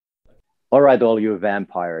All right, all you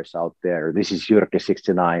vampires out there. This is Jyrki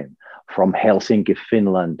 69 from Helsinki,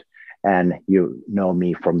 Finland. And you know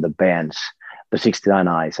me from the bands, the 69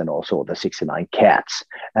 Eyes and also the 69 Cats.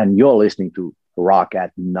 And you're listening to Rock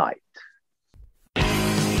at Night.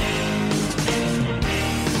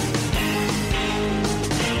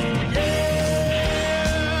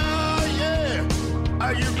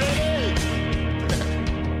 Are you ready?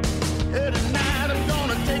 Hey, tonight I'm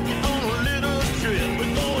gonna take you on a little trip.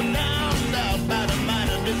 We're going down south by the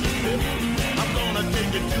mighty Mississippi. I'm gonna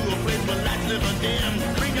take you to a place where lights never dim.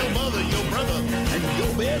 Bring your mother, your brother, and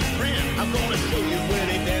your best friend. I'm gonna show you where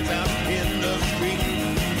they dance out in the street.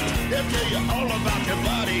 They'll tell you all about your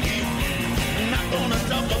body heat. I'm not gonna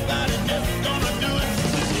talk about it, just gonna do it.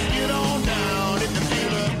 Get on down if you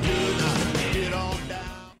feel up good. Get on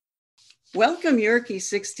down. Welcome, Jyrki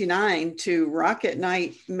 69 to Rock at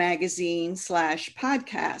Night magazine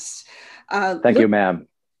 /podcast. Thank you, ma'am.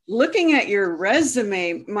 Looking at your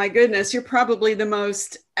resume, my goodness, you're probably the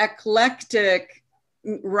most eclectic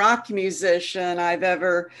rock musician I've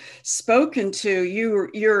ever spoken to.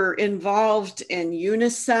 You're involved in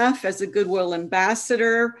UNICEF as a Goodwill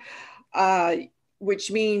ambassador,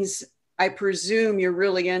 which means I presume you're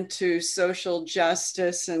really into social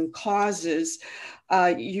justice and causes.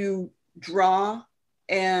 You draw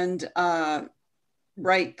and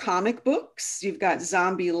write comic books. You've got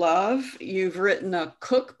Zombie Love. You've written a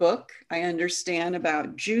cookbook, I understand,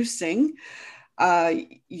 about juicing.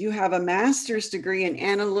 You have a master's degree in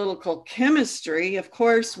analytical chemistry. Of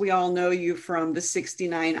course, we all know you from the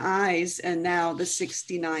 69 Eyes and now the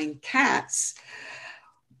 69 Cats.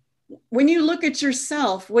 When you look at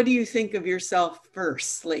yourself, what do you think of yourself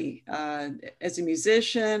firstly, as a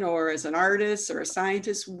musician or as an artist or a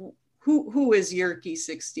scientist? Who is Jyrki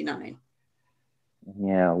 69?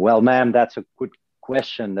 Yeah, well, ma'am, that's a good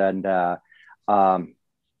question. And I've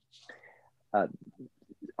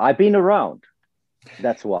been around.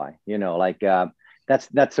 That's why,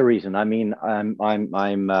 that's the reason. I mean, I'm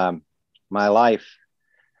my life,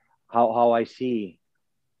 how I see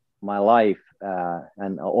my life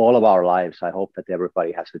and all of our lives. I hope that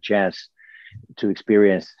everybody has the chance to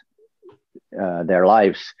experience their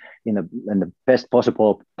lives in the best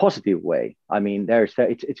possible positive way. I mean,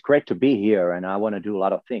 it's great to be here, and I want to do a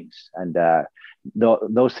lot of things. And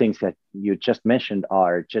those things that you just mentioned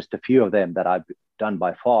are just a few of them that I've done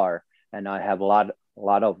by far, and I have a lot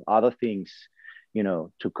of other things,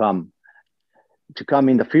 to come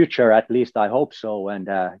in the future. At least I hope so. And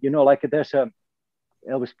there's a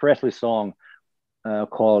Elvis Presley song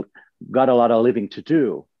called "Got a Lot of Living to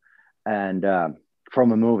Do," and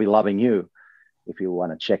from a movie Loving You, if you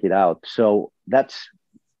want to check it out. So that's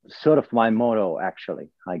sort of my motto, actually.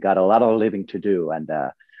 I got a lot of living to do, and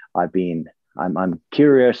I'm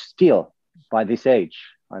curious still by this age.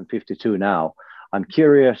 I'm 52 now. I'm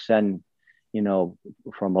curious, and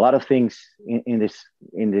from a lot of things in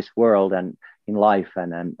this world and in life,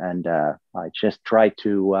 and I just try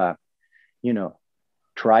to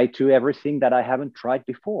everything that I haven't tried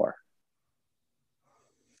before.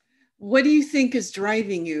 What do you think is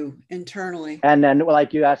driving you internally? And then,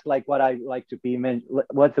 like you asked, like what I like to be,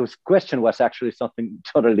 what the question was actually something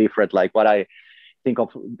totally different, like what I think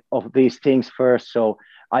of these things first. So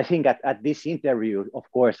I think at this interview, of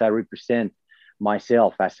course, I represent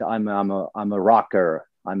myself as I'm a rocker.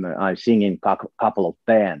 I sing in a couple of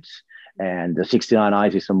bands, and the 69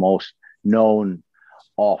 Eyes is the most known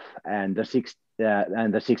of, and the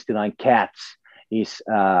 69 Cats is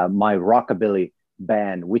my rockabilly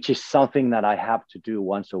band, which is something that I have to do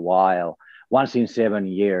once in 7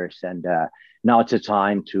 years. And now it's a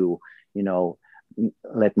time to,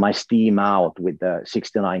 let my steam out with the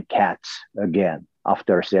 69 Cats again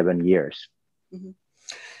after 7 years. Mm-hmm.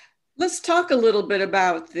 Let's talk a little bit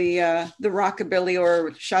about the rockabilly,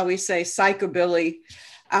 or shall we say psychobilly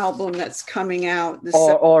album that's coming out.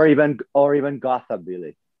 Or even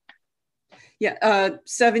gothabilly. Yeah,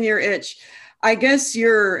 7 Year Itch. I guess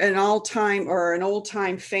you're an all-time or an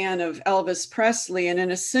old-time fan of Elvis Presley, and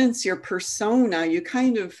in a sense, your persona, you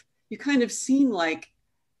kind of seem like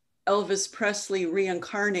Elvis Presley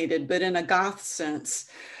reincarnated, but in a goth sense.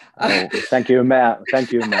 Oh, thank you, ma'am.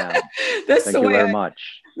 Thank you, ma'am. Thank you very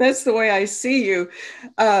much. That's the way I see you.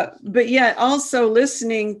 But yet also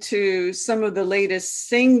listening to some of the latest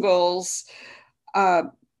singles,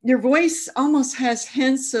 your voice almost has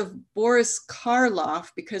hints of Boris Karloff,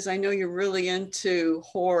 because I know you're really into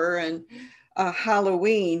horror and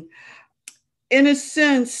Halloween. In a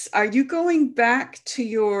sense, are you going back to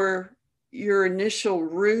your initial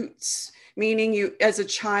roots, meaning you, as a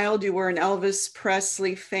child, you were an Elvis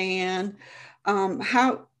Presley fan?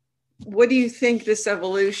 How what do you think this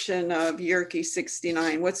evolution of Jyrki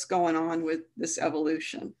 69? What's going on with this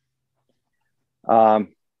evolution?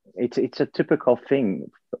 It's a typical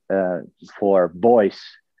thing for boys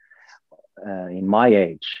in my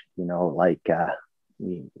age. Like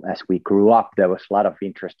as we grew up, there was a lot of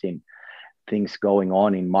interesting things going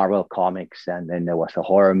on in Marvel comics, and then there was the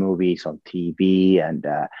horror movies on TV, and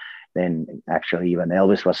then actually even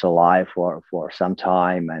Elvis was alive for some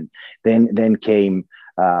time, and then came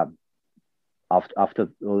after a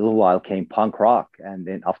little while came punk rock, and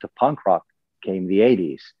then after punk rock came the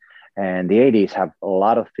 80s. And the 80s have a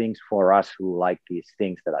lot of things for us who like these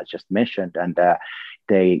things that I just mentioned, and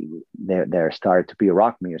there started to be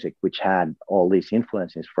rock music, which had all these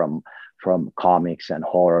influences from comics and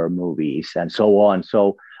horror movies and so on.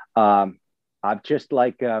 So I've just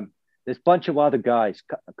like there's a bunch of other guys,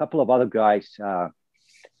 a couple of other guys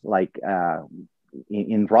like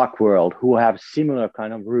in rock world who have similar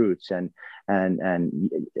kind of roots, and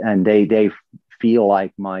they feel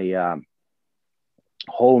like my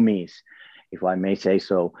homies, if I may say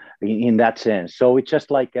so, in that sense. So it's just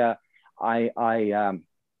like I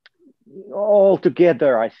all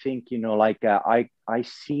together, I think, like I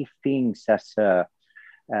see things as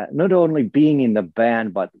not only being in the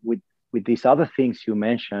band, but with these other things you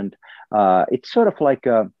mentioned. It's sort of like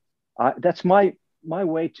that's my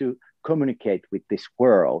way to communicate with this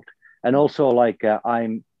world, and also like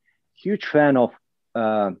I'm huge fan of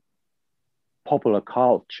popular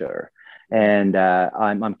culture. And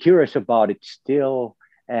I'm curious about it still.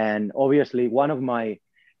 And obviously, one of my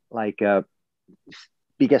like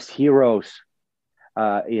biggest heroes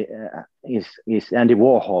is Andy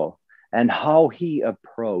Warhol, and how he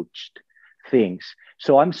approached things.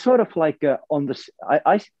 So I'm sort of like on the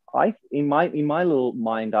I in my little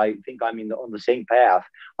mind, I think I'm on the same path.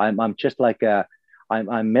 I'm just like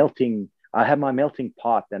I'm melting. I have my melting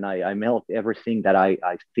pot, and I melt everything that I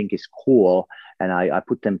think is cool, and I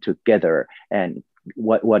put them together. And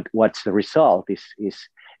what's the result is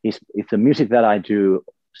the music that I do.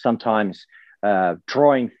 Sometimes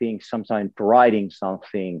drawing things, sometimes writing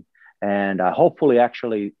something, and hopefully,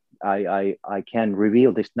 actually, I can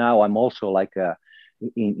reveal this now. I'm also like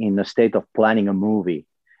in the state of planning a movie,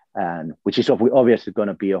 and which is obviously going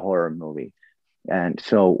to be a horror movie, and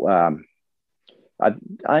so.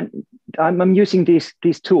 I'm using these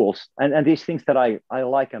tools and these things that I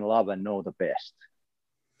like and love and know the best,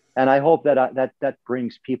 and I hope that that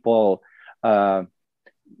brings people, good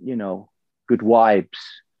vibes,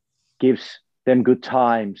 gives them good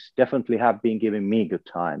times. Definitely have been giving me good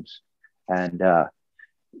times, and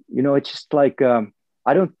it's just like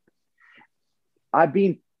I've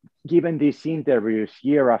been given these interviews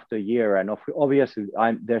year after year, and obviously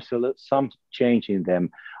there's some change in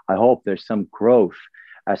them. I hope there's some growth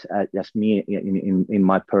as me in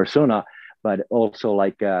my persona, but also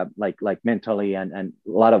like mentally and a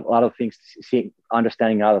lot of things,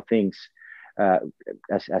 understanding other things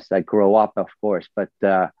as I grow up, of course. But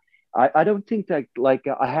I don't think that like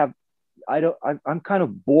I'm kind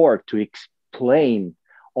of bored to explain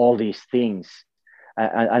all these things,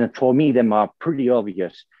 and for me, them are pretty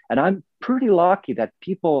obvious. And I'm pretty lucky that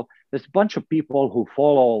there's a bunch of people who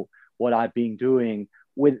follow what I've been doing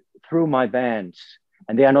through my bands,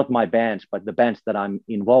 and they are not my bands, but the bands that I'm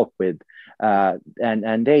involved with,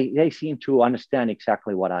 and they seem to understand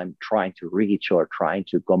exactly what I'm trying to reach or trying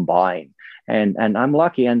to combine, and I'm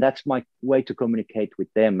lucky, and that's my way to communicate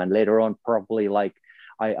with them. And later on, probably like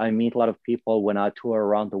I meet a lot of people when I tour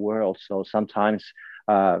around the world. So sometimes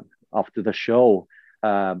after the show,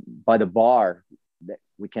 by the bar,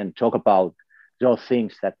 we can talk about those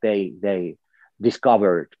things that they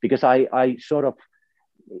discovered, because I sort of,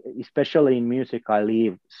 especially in music, I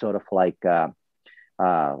leave sort of like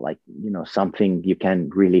something you can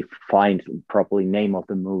really find properly, names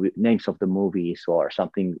of the movies or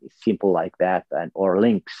something simple like that, or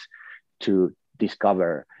links to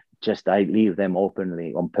discover. Just I leave them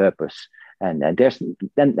openly on purpose, and there's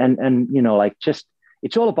like just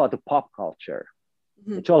it's all about the pop culture.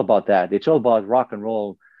 Mm-hmm. It's all about that. It's all about rock and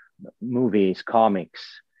roll, movies,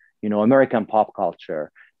 comics, American pop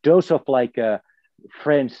culture. Those of like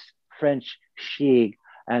French chic,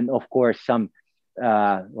 and of course some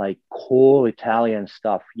like cool Italian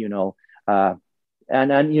stuff,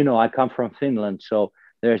 and I come from Finland, so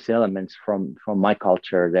there's elements from my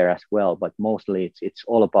culture there as well. But mostly it's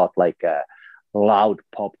all about like loud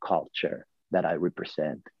pop culture that I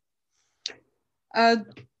represent.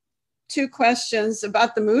 Two questions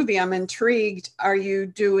about the movie. I'm intrigued. Are you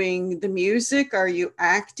doing the music? Are you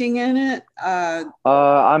acting in it?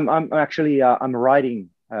 I'm actually I'm writing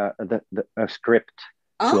a script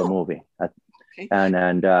to a movie.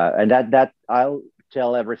 and that I'll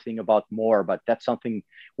tell everything about more, but that's something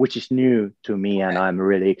which is new to me, and I'm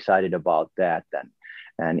really excited about that.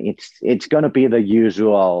 And it's gonna be the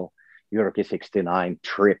usual Jyrki 69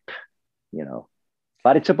 trip, you know,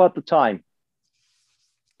 but it's about the time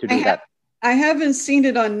to do that. I haven't seen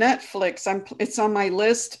it on Netflix. It's on my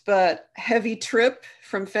list, but Heavy Trip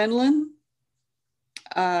from Finland.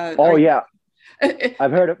 Oh yeah,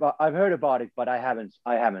 I've heard about it, but I haven't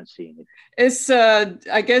seen it. It's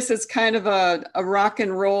I guess it's kind of a rock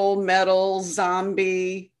and roll metal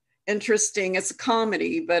zombie. Interesting. It's a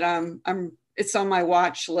comedy, but it's on my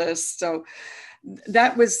watch list. So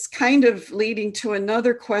that was kind of leading to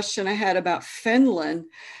another question I had about Finland.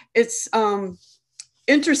 It's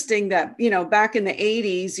interesting that, you know, back in the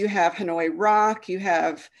 80s, you have Hanoi Rock, you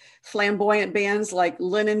have flamboyant bands like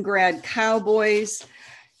Leningrad Cowboys.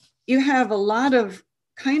 You have a lot of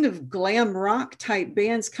kind of glam rock type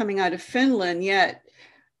bands coming out of Finland, yet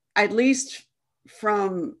at least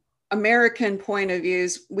from American point of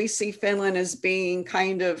views, we see Finland as being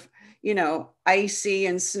kind of, you know, icy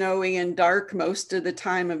and snowy and dark most of the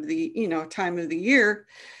time of the year.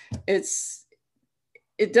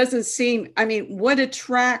 It doesn't seem, I mean,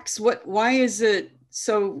 why is it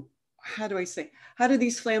so, how do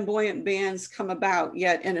these flamboyant bands come about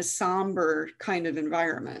yet in a somber kind of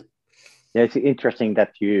environment? Yeah, it's interesting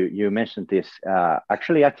that you mentioned this.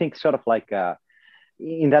 Actually, I think sort of like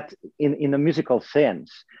in the musical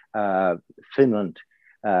sense, Finland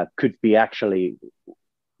could be actually,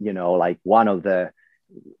 you know, like one of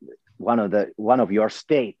your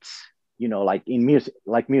states. You know, like in music,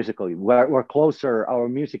 like musically, we're closer. Our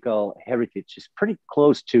musical heritage is pretty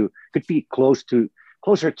close to, could be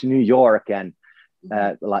closer to New York and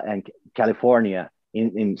California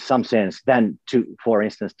in some sense than to, for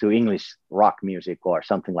instance, to English rock music or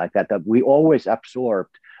something like that. That we always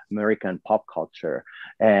absorbed American pop culture,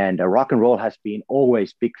 and rock and roll has been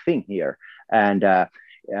always big thing here. And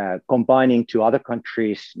combining to other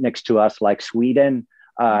countries next to us, like Sweden,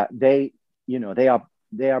 they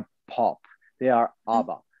are pop, they are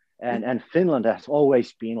ABBA, and Finland has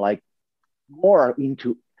always been like more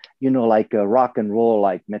into, you know, like a rock and roll,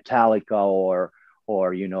 like Metallica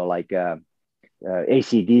or you know, like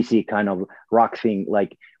AC/DC kind of rock thing.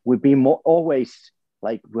 Like we've been always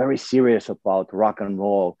like very serious about rock and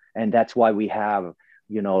roll, and that's why we have,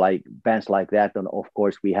 you know, like bands like that. And of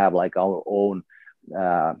course we have like our own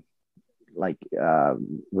our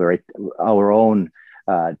own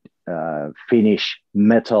Finnish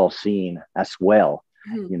metal scene as well,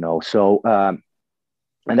 you know. So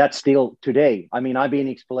and that's still today. I mean, I've been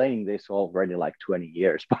explaining this already like 20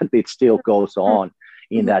 years, but it still goes on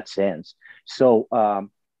in that sense. So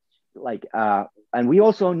and we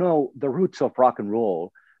also know the roots of rock and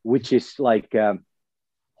roll, which is like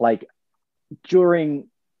during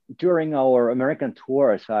our American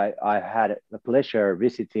tours, I had the pleasure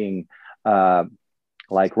visiting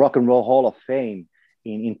like Rock and Roll Hall of Fame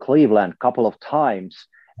in Cleveland a couple of times,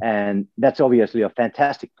 and that's obviously a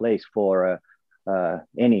fantastic place for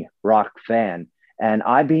any rock fan. And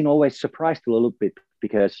I've been always surprised a little bit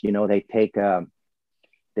because, you know, they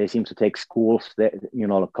seem to take schools there, you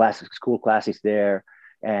know, school classes there,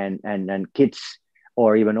 and kids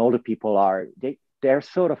or even older people they're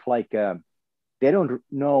sort of like they don't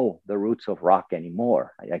know the roots of rock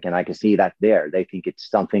anymore. I can see that there. They think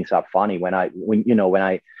some things are funny when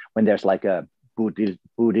there's like a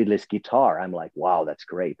bootyless guitar. I'm like, wow, that's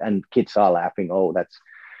great, and kids are laughing. Oh, that's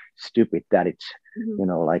stupid that it's you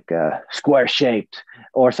know, like square shaped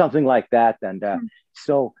or something like that. And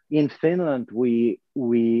so in Finland we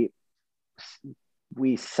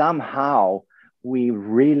somehow we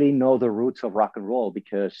really know the roots of rock and roll,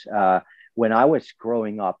 because when I was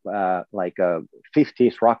growing up,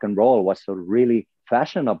 50s rock and roll was a really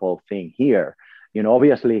fashionable thing here. You know,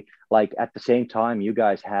 obviously, like at the same time, you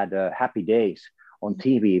guys had Happy Days on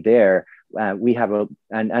TV there. We have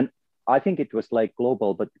and I think it was like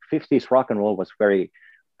global, but 50s rock and roll was very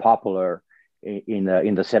popular in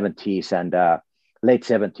the 70s and late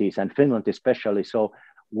 70s, and Finland especially. So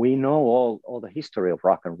we know all the history of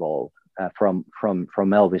rock and roll, from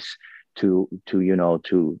Elvis to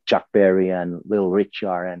Chuck Berry and Little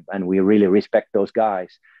Richard, and we really respect those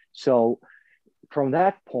guys. So from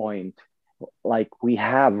that point, like we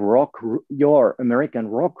have your American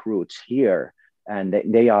rock roots here, and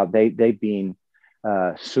they've been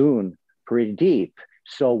soon pretty deep.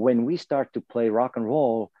 So when we start to play rock and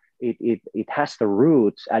roll, it has the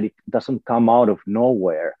roots and it doesn't come out of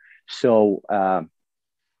nowhere. So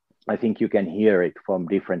I think you can hear it from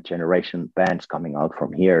different generation bands coming out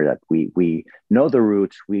from here, that we know the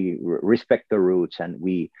roots, we respect the roots, and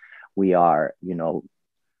we we are,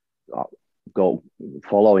 uh, go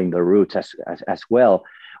following the roots as well.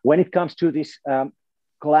 When it comes to this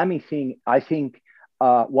glammy thing, I think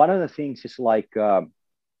one of the things is like,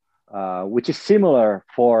 which is similar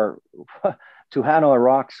for to Hanoi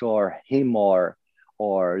Rocks or him or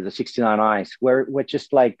the 69 Eyes. We're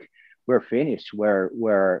just like we're Finnish.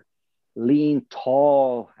 We're lean,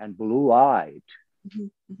 tall, and blue-eyed.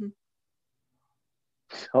 Mm-hmm. Mm-hmm.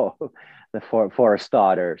 So for a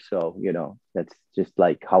starter, so that's just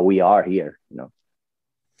like how we are here.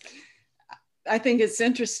 I think it's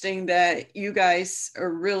interesting that you guys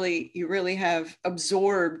you really have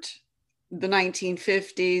absorbed the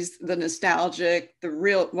 1950s, the nostalgic, the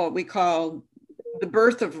real, what we call the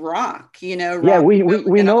birth of rock, Yeah, rock.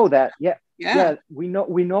 we know that. Yeah. Yeah. Yeah, we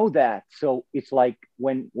know that. So it's like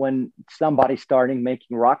when somebody's starting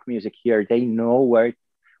making rock music here, they know where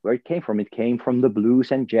it came from. It came from the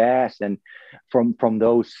blues and jazz, and from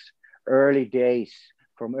those early days,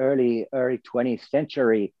 from early 20th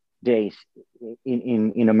century days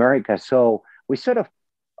in America. So we sort of,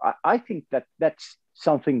 I think that's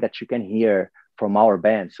something that you can hear from our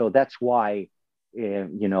band. So that's why,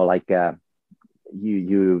 like they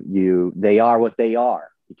are what they are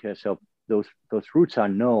because of those roots are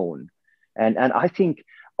known, and I think,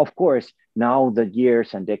 of course, now the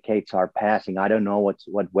years and decades are passing. I don't know what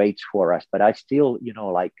waits for us, but I still,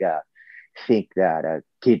 think that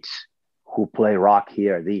kids who play rock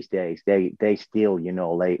here these days, they still,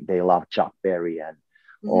 they love Chuck Berry and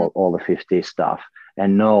all the 50s stuff,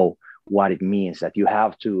 and know what it means that you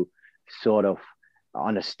have to sort of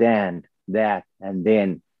understand that, and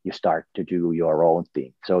then you start to do your own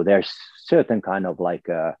thing. So there's certain kind of like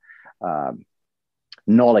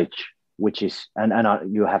knowledge, which is, and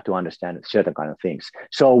you have to understand certain kind of things.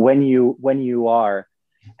 So when you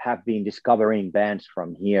have been discovering bands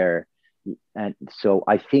from here, and so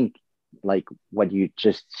I think, like what you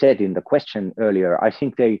just said in the question earlier, I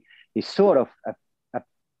think they sort of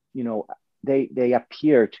they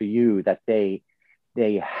appear to you that they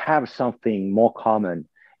have something more common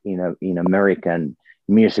in American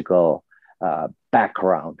musical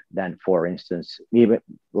background than, for instance, even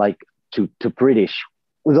like to British,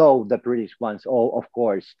 though the British ones, all of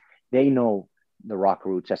course, they know the rock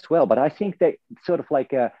roots as well. But I think they sort of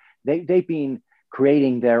like they've been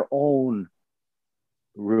creating their own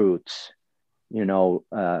roots, and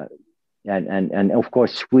of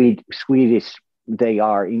course, Swedish, they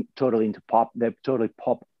are totally into pop. They're totally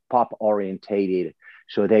pop orientated,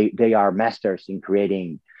 so they are masters in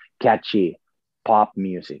creating catchy pop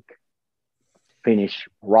music. Finnish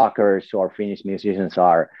rockers or Finnish musicians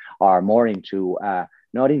are more into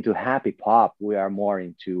not into happy pop. We are more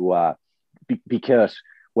into because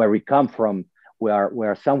where we come from, we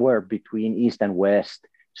are somewhere between East and West.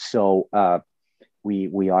 So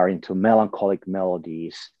we are into melancholic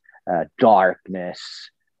melodies, darkness,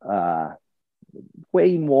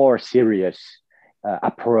 way more serious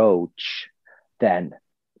approach than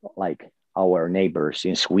like our neighbors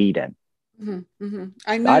in Sweden. Mm-hmm,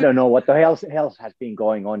 mm-hmm. I don't know what the hell has been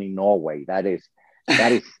going on in Norway. That is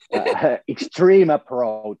extreme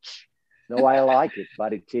approach. No, I like it,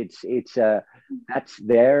 but it's that's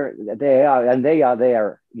they are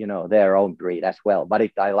their own breed as well. But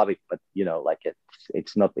I love it, but like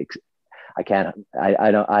it's not. I can't. I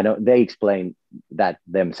don't. They explain that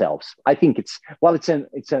themselves. I think it's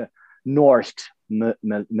a Norse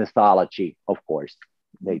mythology, of course.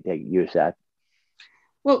 They use that.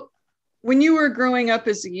 Well, when you were growing up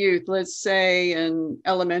as a youth, let's say in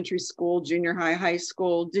elementary school, junior high, high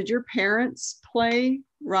school, did your parents play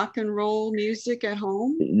rock and roll music at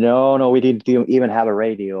home? No, we didn't even have a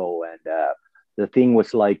radio. And the thing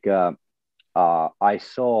was like, I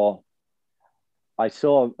saw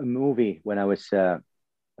a movie when I was 8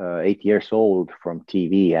 years old from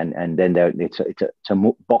TV, and then it's a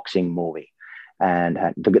boxing movie,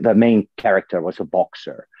 and the main character was a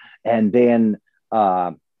boxer, and then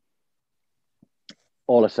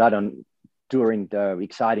all of a sudden, during the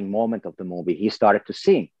exciting moment of the movie, he started to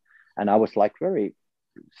sing, and I was like very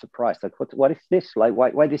surprised, like what is this? Like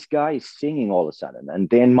why this guy is singing all of a sudden? And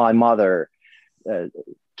then my mother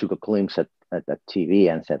took a glimpse at the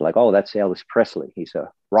TV and said like, oh, that's Elvis Presley. He's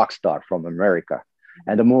a rock star from America,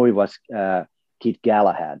 and the movie was Kid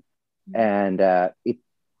Galahad, and it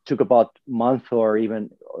took about a month or even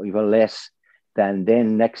less. Then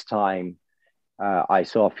next time I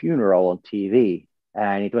saw a funeral on TV.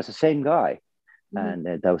 And it was the same guy. Mm-hmm.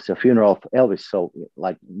 And that was a funeral of Elvis. So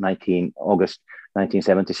like August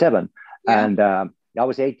 1977. Yeah. And I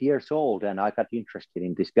was 8 years old, and I got interested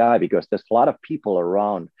in this guy because there's a lot of people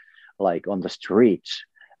around, like on the streets,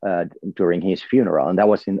 during his funeral, and that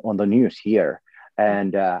was on the news here.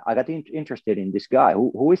 And I got interested in this guy.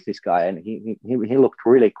 Who is this guy? And he looked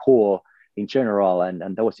really cool in general, and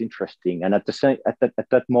that was interesting. And at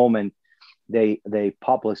that moment, they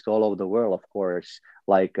published all over the world, of course,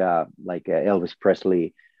 like Elvis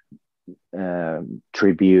Presley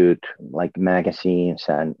tribute, like magazines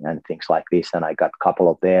and things like this. And I got a couple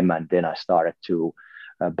of them, and then I started to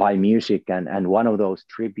buy music. And one of those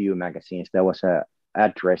tribute magazines, there was a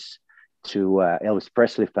address to Elvis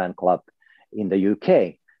Presley fan club in the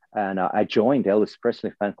UK. And I joined Elvis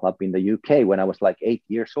Presley fan club in the UK when I was like 8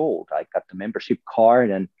 years old. I got the membership card,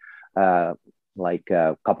 and like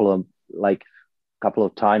a couple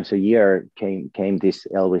of times a year came this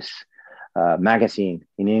Elvis magazine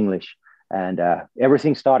in English, and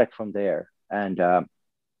everything started from there. And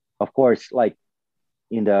of course, like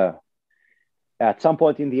at some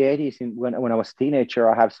point in the 80s, when I was a teenager,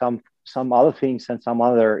 I have some other things and some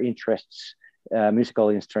other interests, musical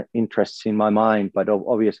interests in my mind. But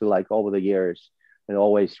obviously, like over the years, it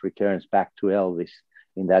always returns back to Elvis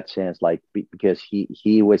in that sense, like because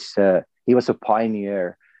he was a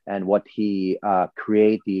pioneer, and what he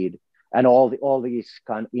created, and all these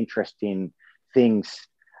kind of interesting things,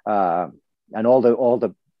 and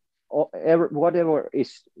whatever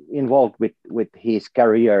is involved with his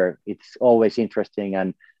career, it's always interesting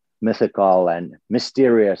and mythical and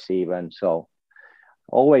mysterious even. So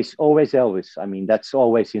always Elvis. I mean, that's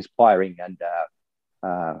always inspiring, and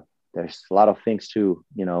there's a lot of things to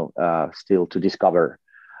still to discover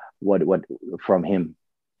what from him,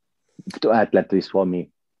 at least for me.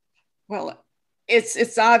 Well,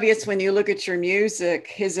 it's obvious when you look at your music,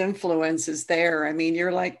 his influence is there. I mean,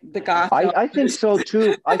 you're like the goth. I think so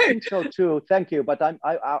too. I think so too. Thank you. But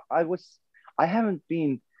I haven't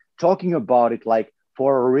been talking about it like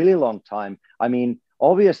for a really long time. I mean,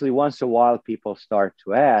 obviously once a while people start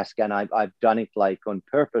to ask, and I've done it like on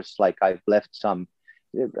purpose. Like I've left some,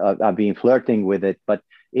 I've been flirting with it, but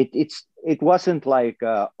it wasn't like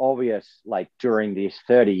obvious like during these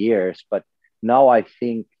 30 years. But now I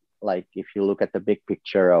think, like if you look at the big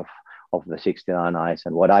picture of the 69 Eyes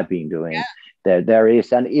and what I've been doing, there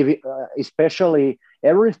is, and especially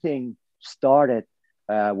everything started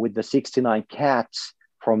with the 69 Cats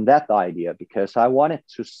from that idea, because I wanted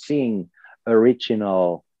to sing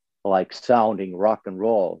original like sounding rock and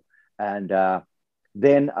roll. And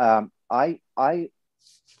then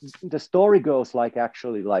the story goes like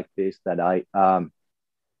actually like this, that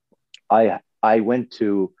I went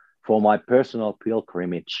to, for my personal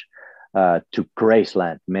pilgrimage, to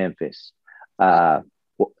Graceland, Memphis,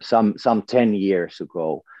 some 10 years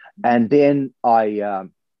ago, and then I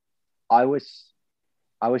was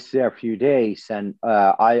there a few days, and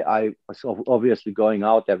I was obviously going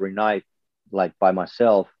out every night, like by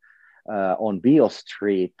myself, on Beale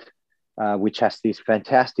Street, which has these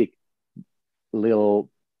fantastic little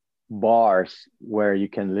bars where you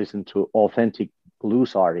can listen to authentic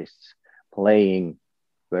blues artists playing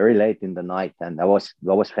very late in the night, and that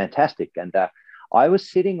was fantastic. And I was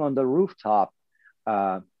sitting on the rooftop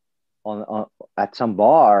on at some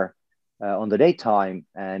bar on the daytime,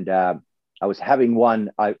 and I was having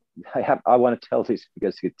one. I want to tell this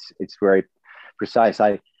because it's very precise.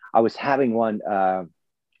 I was having one.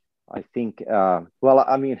 I think. Well,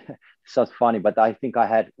 I mean, it's not funny, but I think I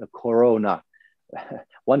had a Corona,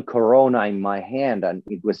 one Corona in my hand, and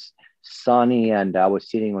it was sunny, and I was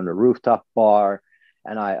sitting on the rooftop bar.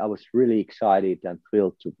 And I was really excited and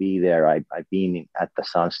thrilled to be there. I've been at the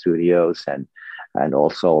Sun Studios and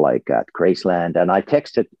also like at Graceland. And I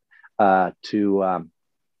texted to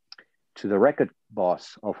the record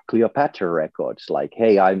boss of Cleopatra Records, like,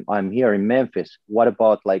 hey, I'm here in Memphis. What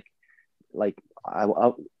about like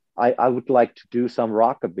I would like to do some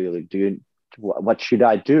rockabilly. What should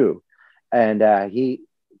I do? And he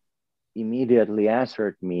immediately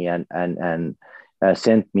answered me and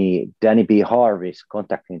sent me Danny B. Harvey's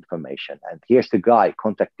contact information. And here's the guy,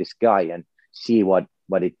 contact this guy and see what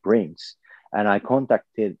it brings. And I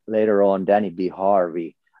contacted later on Danny B.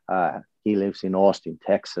 Harvey. He lives in Austin,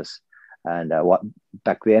 Texas. And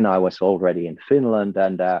back then I was already in Finland,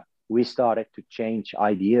 and we started to change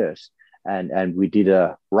ideas, and we did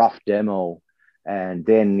a rough demo. And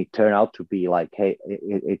then it turned out to be like, hey,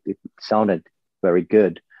 it sounded very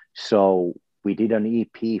good. So we did an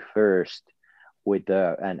EP first, with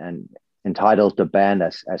and entitled the band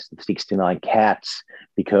as the 69 Cats,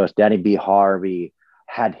 because Danny B. Harvey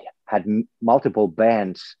had multiple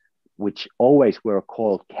bands which always were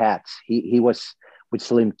called Cats. He was with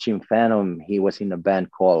Slim Jim Phantom. He was in a band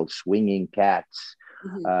called Swinging Cats.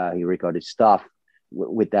 Mm-hmm. He recorded stuff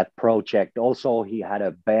with that project. Also, he had a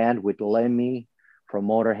band with Lemmy from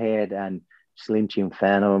Motorhead, and Slim Jim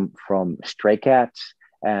Phantom from Stray Cats,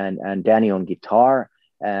 and Danny on guitar,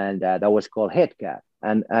 and that was called Headcat.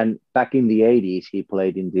 And back in the 80s, he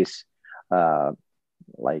played in this all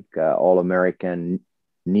American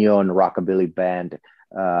neon rockabilly band,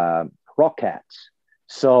 Rock Cats.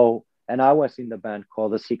 So, and I was in the band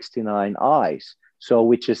called the 69 Eyes. So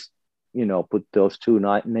we just, put those two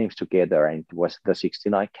names together, and it was the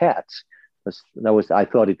 69 Cats. I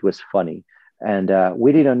thought it was funny. And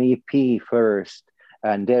we did an EP first,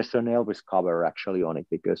 and there's an Elvis cover actually on it,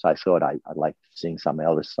 because I thought I'd like to sing some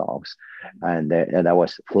Elvis songs. And that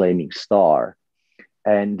was Flaming Star.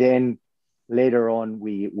 And then later on,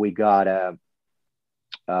 we got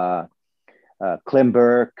Clem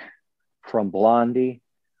Burke from Blondie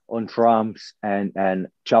on drums, and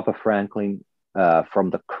Chopper Franklin from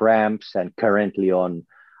the Cramps, and currently on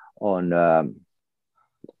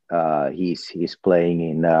he's playing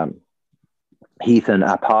in Heath and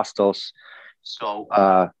Apostles. So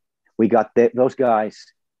we got those guys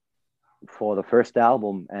for the first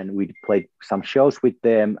album, and we played some shows with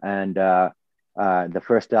them. And the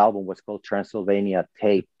first album was called Transylvania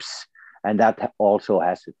Tapes, and that also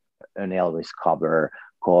has an Elvis cover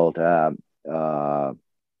called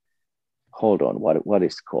hold on, what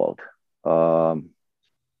is called?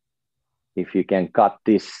 If you can cut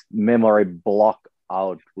this memory block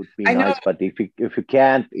out, would be nice. But if you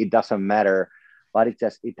can't, it doesn't matter. But it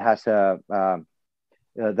has the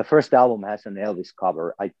first album has an Elvis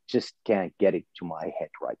cover. I just can't get it to my head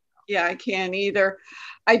right now. Yeah, I can't either.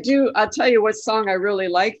 I'll tell you what song I really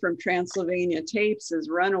like from Transylvania Tapes is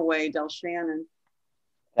Runaway, Del Shannon.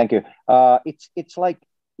 Thank you. It's like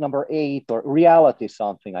number 8 or Reality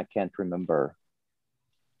something. I can't remember.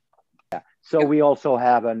 Yeah. So we also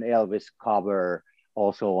have an Elvis cover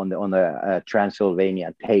also on the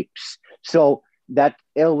Transylvania Tapes. So that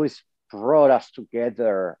Elvis brought us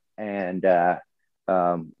together, and that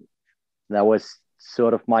was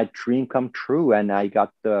sort of my dream come true. And I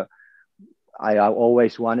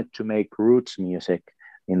always wanted to make roots music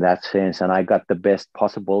in that sense, and I got the best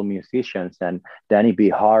possible musicians. And Danny B.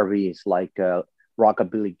 Harvey is like a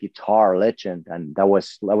rockabilly guitar legend, and that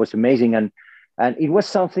was amazing. And it was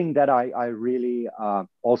something that I really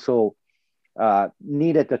also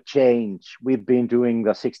needed a change. We've been doing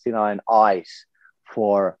the 69 Eyes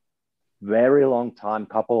for very long time,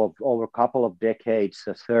 over a couple of decades.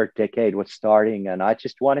 The third decade was starting, and I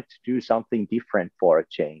just wanted to do something different for a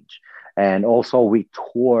change. And also we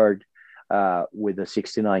toured with the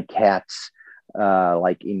 69 Cats,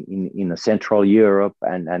 like in Central Europe,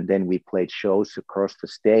 and then we played shows across the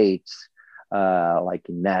states, like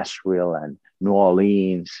in Nashville and New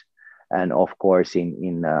Orleans, and of course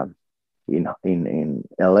in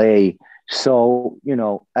LA. So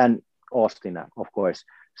and Austin, of course.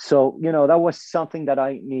 So that was something that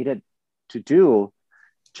I needed to do,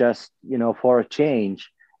 just for a change.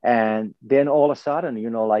 And then all of a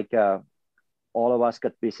sudden, all of us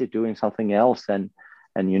got busy doing something else, and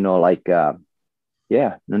now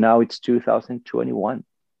it's 2021.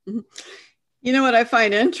 Mm-hmm. You know what I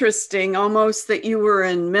find interesting, almost that you were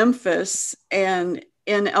in Memphis and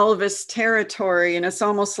in Elvis territory, and it's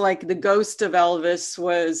almost like the ghost of Elvis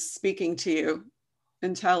was speaking to you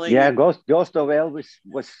and telling you. Ghost of Elvis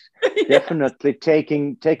was definitely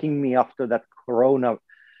taking me after that Corona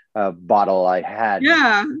bottle I had.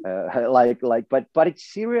 Yeah. But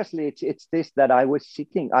it's seriously, it's this that I was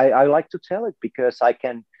sitting. I like to tell it because I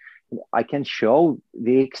can show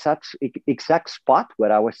the exact spot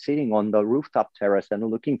where I was sitting on the rooftop terrace and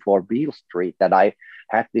looking for Beale Street, that I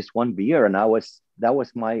had this one beer, and that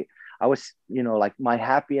was my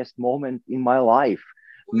happiest moment in my life,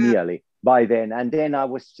 nearly by then. And then I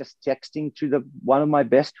was just texting to one of my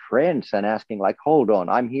best friends and asking, like, hold on,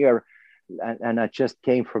 I'm here. And I just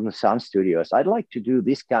came from the Sun Studios. I'd like to do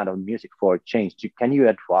this kind of music for a change. Can you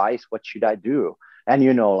advise? What should I do? And,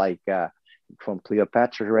 from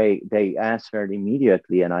Cleopatra, they answered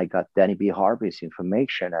immediately, and I got Danny B. Harvey's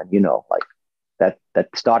information. And, that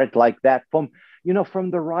started like that from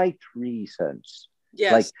the right reasons.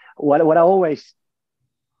 Yes. Like what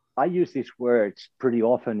I use these words pretty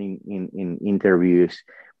often in interviews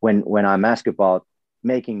when I'm asked about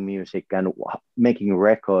making music and making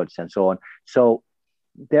records and so on. So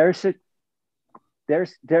there's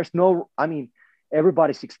no,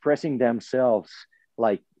 everybody's expressing themselves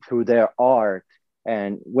like through their art.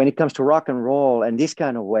 And when it comes to rock and roll and this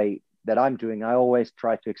kind of way that I'm doing, I always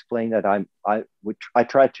try to explain that I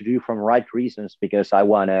try to do from right reasons, because I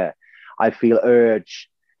feel urge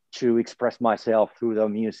to express myself through the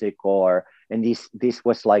music, and this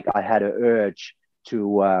was like I had an urge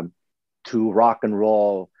to rock and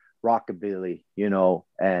roll rockabilly, you know,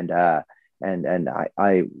 and I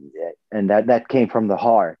and that came from the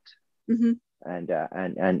heart. Mm-hmm.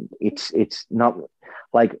 And it's not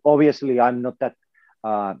like, obviously I'm not that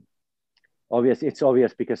obvious. It's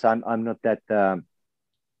obvious because I'm not that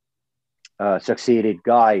succeeded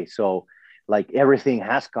guy. So like everything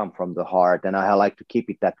has come from the heart, and I like to keep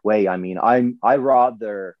it that way. I mean, I'm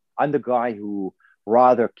the guy who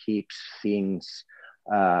rather keeps things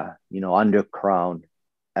you know, underground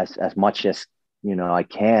as much as, you know, I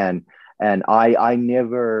can. And I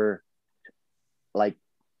never, like,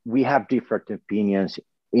 we have different opinions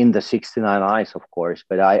in the 69 Eyes, of course,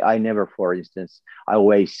 but I never, for instance, I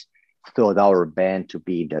always thought our band to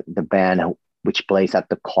be the band which plays at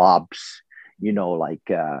the clubs, you know,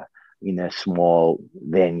 like in a small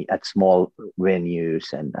venue, at small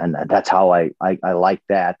venues, and that's how I like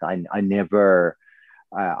that. I never,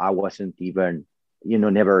 I wasn't even, you know,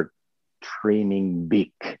 never dreaming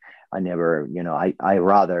big. I never, you know, I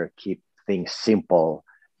rather keep things simple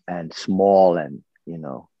and small, and, you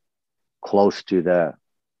know, close to the,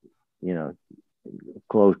 you know,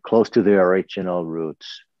 close to the original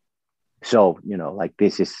roots. So, you know, like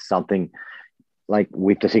this is something like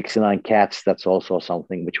with the 69 Cats, that's also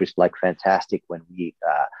something which was like fantastic when we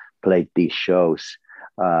played these shows,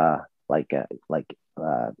 uh,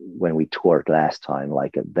 when we toured last time.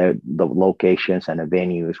 Like the locations and the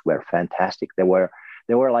venues were fantastic. They were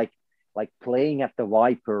like playing at the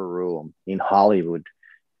Viper Room in Hollywood.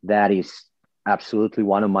 That is absolutely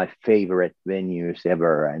one of my favorite venues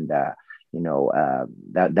ever. And you know,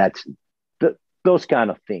 that's those kind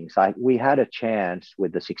of things. We had a chance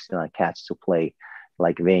with the 69 Cats to play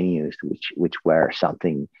like venues which were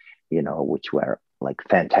something, you know, which were like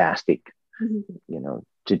fantastic, Mm-hmm. you know,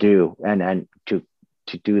 to do, and to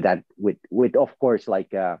do that with of course,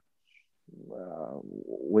 like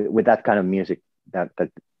with that kind of music, that's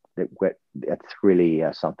really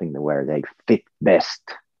something where they fit best.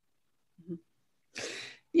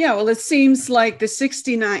 Yeah, well, it seems like the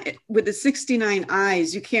 69, with the 69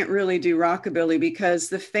 Eyes, you can't really do rockabilly because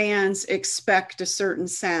the fans expect a certain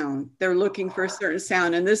sound. They're looking for a certain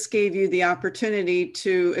sound. And this gave you the opportunity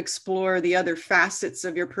to explore the other facets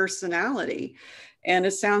of your personality. And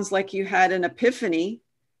it sounds like you had an epiphany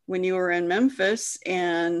when you were in Memphis,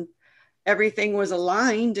 and everything was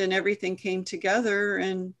aligned and everything came together,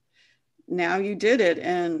 and now you did it.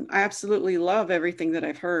 And I absolutely love everything that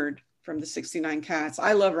I've heard from the 69 Cats.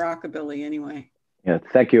 I love rockabilly anyway. Yeah,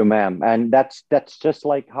 thank you, ma'am. And that's just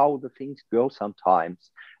like how the things go sometimes.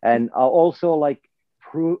 And also, like,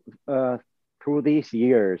 through through these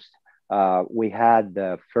years, we had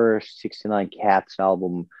the first 69 Cats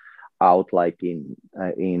album out like in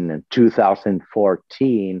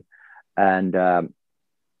 2014, and uh,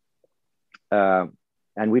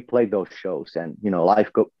 and we played those shows, and you know, life,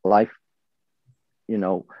 you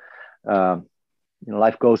know, uh, you know,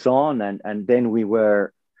 life goes on, and then we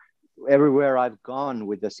were everywhere I've gone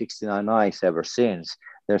with the 69 Eyes ever since.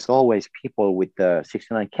 There's always people with the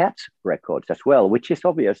 69 Cats records as well, which is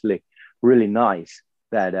obviously really nice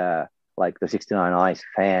that like the 69 Eyes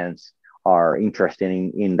fans are interested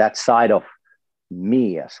in that side of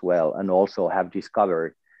me as well, and also have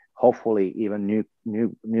discovered hopefully even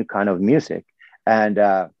new kind of music. And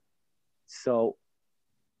so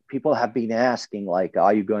people have been asking, like,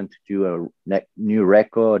 are you going to do a new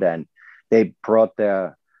record? And they brought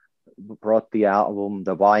the album,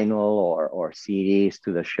 the vinyl or CDs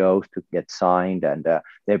to the shows to get signed, and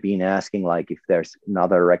they've been asking like if there's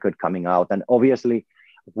another record coming out. And obviously,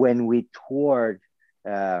 when we toured,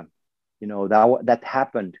 you know, that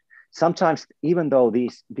happened. Sometimes, even though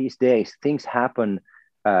these days things happen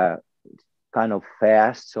kind of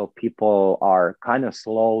fast, so people are kind of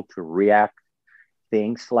slow to react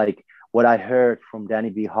things. Like what I heard from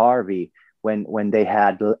Danny B. Harvey when they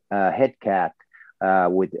had Headcat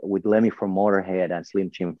with Lemmy from Motorhead and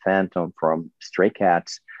Slim Jim Phantom from Stray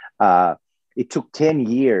Cats. It took 10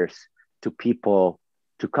 years to people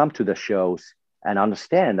to come to the shows and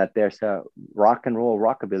understand that there's a rock and roll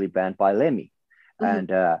rockabilly band by Lemmy.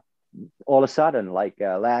 Mm-hmm. And all of a sudden, like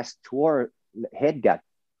last tour Headcat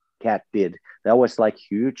did, that was like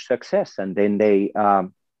huge success. And then they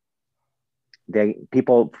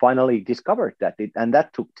people finally discovered that, and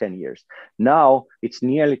that took 10 years. Now it's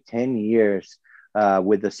nearly 10 years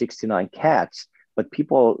with the 69 Cats, but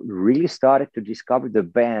people really started to discover the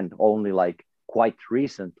band only like quite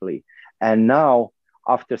recently. And now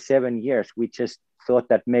after 7 years, we just thought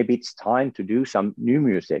that maybe it's time to do some new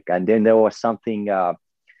music. And then there was something,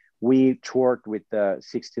 we toured with the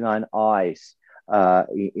 69 Eyes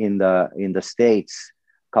in the States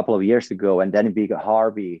a couple of years ago, and Danny B.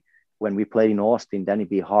 Harvey when we played in Austin, Danny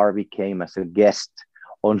B. Harvey came as a guest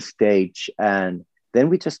on stage. And then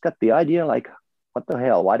we just got the idea, like, what the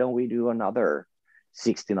hell? Why don't we do another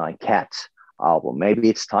 69 Cats album? Maybe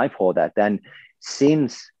it's time for that. And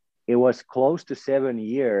since it was close to 7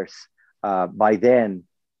 years, by then,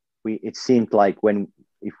 it seemed like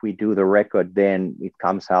if we do the record, then it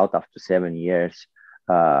comes out after 7 years.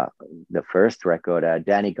 The first record,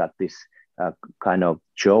 Danny got this kind of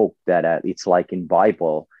joke that it's like in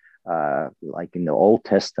Bible, like in the Old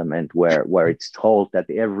Testament, where it's told that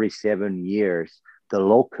every 7 years the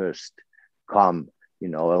locusts come,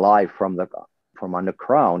 alive from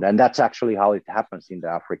underground, and that's actually how it happens in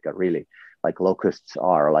Africa. Really, like locusts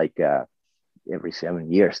are like every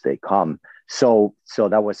 7 years they come. So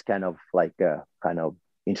that was kind of like a kind of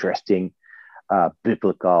interesting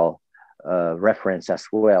biblical reference as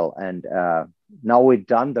well. And now we've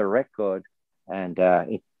done the record, and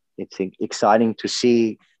it's exciting to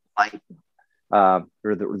see like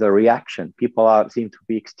the reaction. People seem to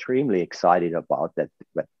be extremely excited about that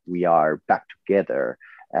we are back together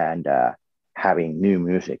and having new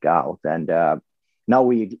music out. And now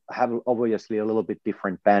we have obviously a little bit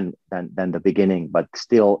different band than the beginning, but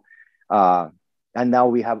still. And now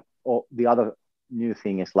we have the other new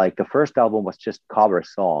thing is like the first album was just cover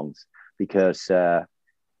songs because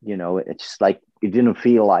it's just like it didn't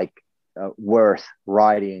feel like worth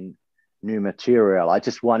writing new material. I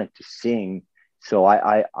just wanted to sing, so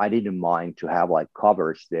I didn't mind to have like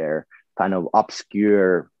covers there, kind of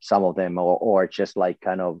obscure, some of them, or just like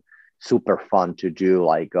kind of super fun to do.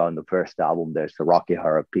 Like on the first album, there's the Rocky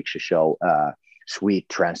Horror Picture Show, Sweet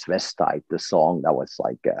Transvestite, the song that was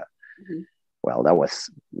like well, that was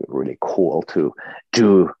really cool to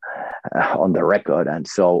do on the record. And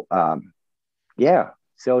so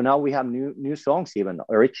so now we have new songs, even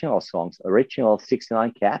original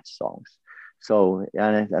 69 Cats songs. So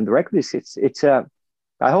and the record is it's I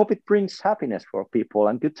hope it brings happiness for people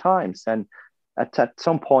and good times, and at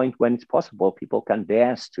some point when it's possible, people can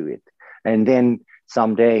dance to it. And then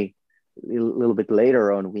someday, a little bit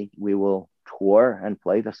later on, we will tour and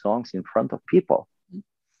play the songs in front of people.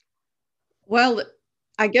 Well,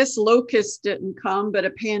 I guess locusts didn't come, but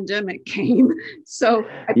a pandemic came. So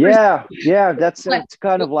that's it's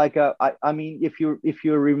kind of like I mean, if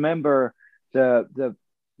you remember the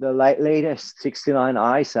latest 69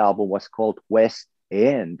 Eyes album was called West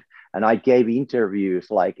End, and I gave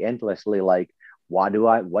interviews like endlessly, like what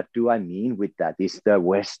do I mean with that? Is the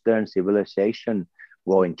Western civilization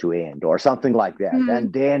going to end or something like that?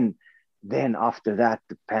 And then after that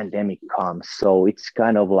the pandemic comes, so it's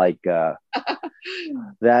kind of like that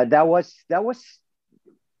was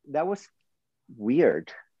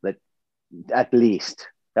weird, but at least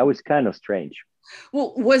that was kind of strange.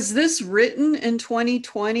 Well, was this written in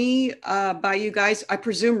 2020 by you guys? I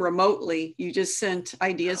presume remotely. You just sent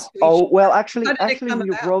ideas to well, actually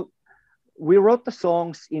we wrote the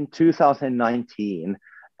songs in 2019,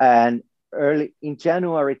 and early in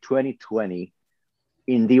January 2020,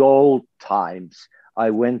 in the old times, I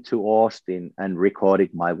went to Austin and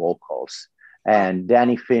recorded my vocals. And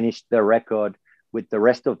Danny finished the record with the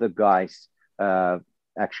rest of the guys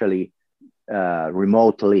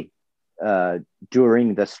remotely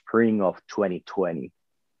during the spring of 2020.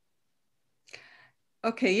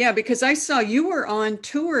 Okay, yeah, because I saw you were on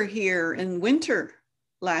tour here in winter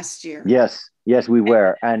last year. Yes, we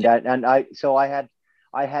were. And I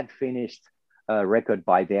had finished record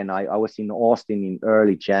by then. I was in Austin in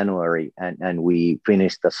early January, and we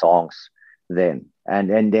finished the songs then.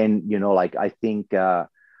 And then like I think the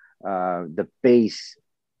bass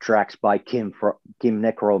tracks by Kim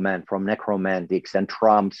Necroman from Necromantics and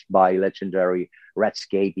drums by legendary Red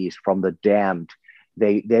Scabies from The Damned,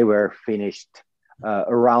 they were finished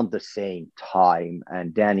around the same time,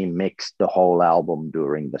 and Danny mixed the whole album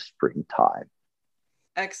during the springtime.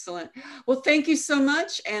 Excellent. Well, thank you so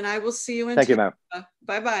much, and I will see you in. Thank you, ma'am.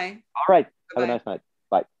 Bye-bye. All right. Bye-bye. Have a nice night.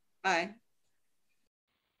 Bye. Bye.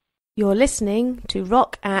 You're listening to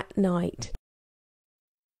Rock at Night.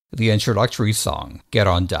 The introductory song, Get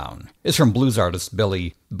On Down, is from blues artist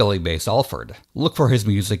Billy Bass Alford. Look for his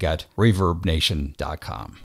music at ReverbNation.com.